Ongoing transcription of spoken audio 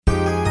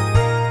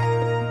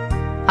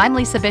I'm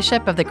Lisa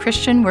Bishop of the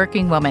Christian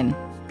Working Woman.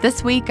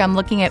 This week, I'm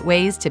looking at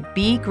ways to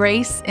be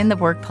grace in the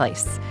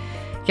workplace.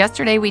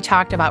 Yesterday, we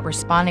talked about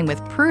responding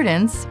with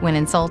prudence when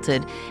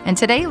insulted, and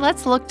today,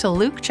 let's look to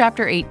Luke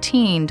chapter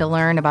 18 to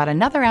learn about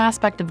another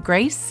aspect of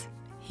grace,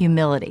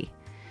 humility.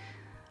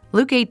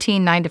 Luke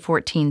 18,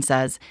 9-14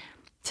 says,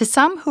 "To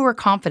some who were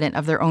confident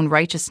of their own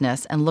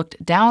righteousness and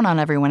looked down on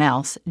everyone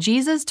else,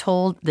 Jesus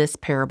told this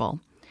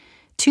parable.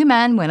 2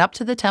 men went up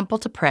to the temple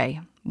to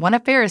pray, one a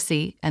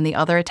Pharisee and the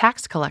other a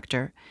tax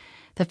collector.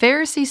 The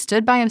Pharisee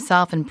stood by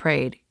himself and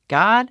prayed,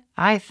 'God,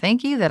 I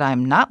thank you that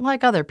I'm not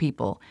like other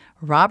people,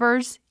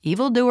 robbers,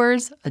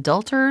 evildoers,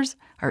 adulterers,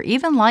 or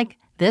even like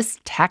this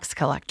tax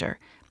collector.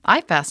 I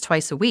fast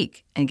twice a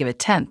week and give a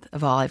tenth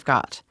of all I've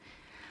got.'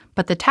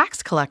 But the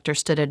tax collector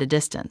stood at a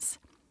distance.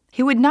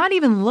 He would not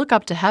even look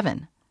up to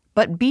heaven,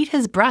 but beat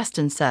his breast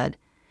and said,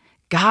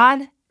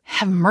 'God,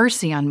 have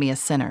mercy on me, a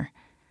sinner.'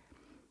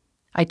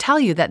 I tell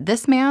you that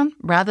this man,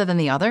 rather than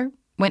the other,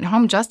 went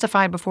home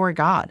justified before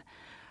God.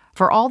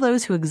 For all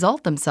those who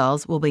exalt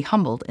themselves will be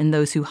humbled, and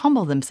those who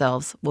humble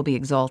themselves will be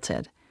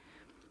exalted."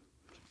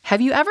 Have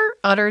you ever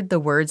uttered the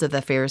words of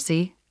the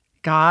Pharisee?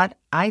 "God,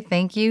 I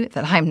thank you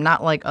that I'm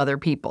not like other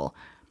people.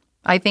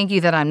 I thank you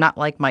that I'm not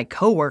like my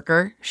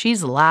coworker.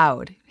 She's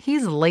loud.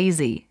 He's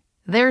lazy.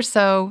 They're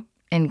so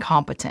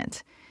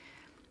incompetent."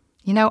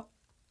 You know,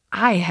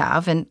 I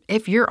have, and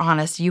if you're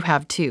honest, you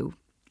have too,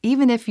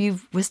 even if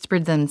you've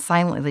whispered them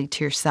silently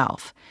to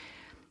yourself.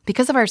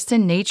 Because of our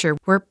sin nature,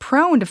 we're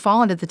prone to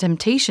fall into the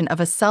temptation of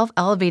a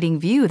self-elevating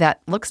view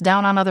that looks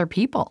down on other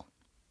people.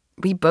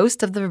 We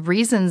boast of the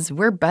reasons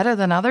we're better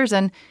than others,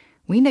 and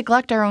we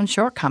neglect our own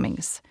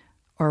shortcomings.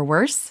 Or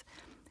worse,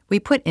 we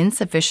put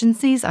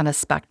insufficiencies on a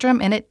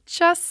spectrum, and it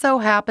just so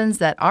happens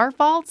that our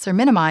faults are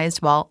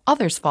minimized while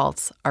others'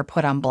 faults are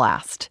put on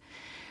blast.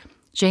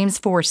 James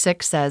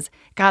 4:6 says,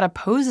 "God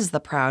opposes the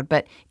proud,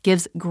 but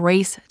gives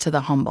grace to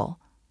the humble."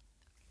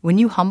 When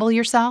you humble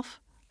yourself,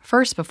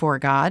 first before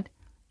God,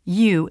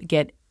 you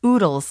get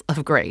oodles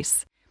of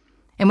grace.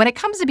 And when it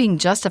comes to being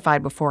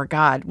justified before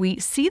God, we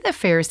see the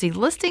Pharisee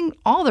listing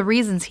all the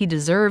reasons he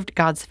deserved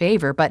God's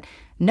favor, but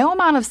no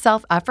amount of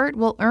self-effort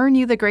will earn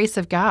you the grace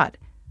of God.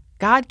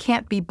 God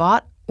can't be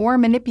bought or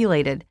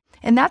manipulated.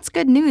 And that's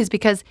good news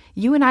because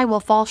you and I will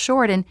fall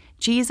short and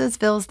Jesus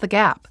fills the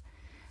gap.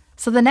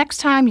 So the next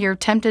time you're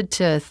tempted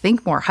to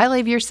think more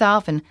highly of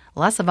yourself and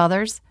less of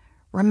others,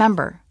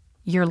 remember,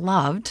 you're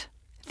loved,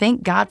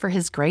 thank God for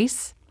His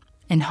grace,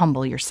 and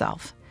humble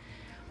yourself.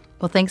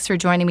 Well, thanks for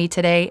joining me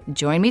today.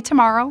 Join me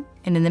tomorrow.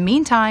 And in the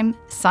meantime,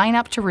 sign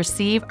up to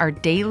receive our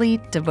daily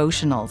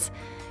devotionals.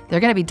 They're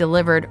going to be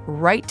delivered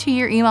right to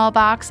your email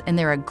box, and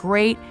they're a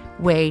great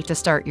way to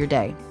start your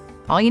day.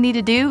 All you need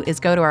to do is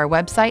go to our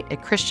website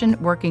at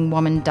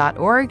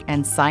christianworkingwoman.org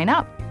and sign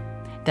up.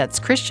 That's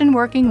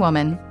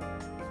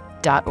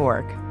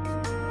christianworkingwoman.org.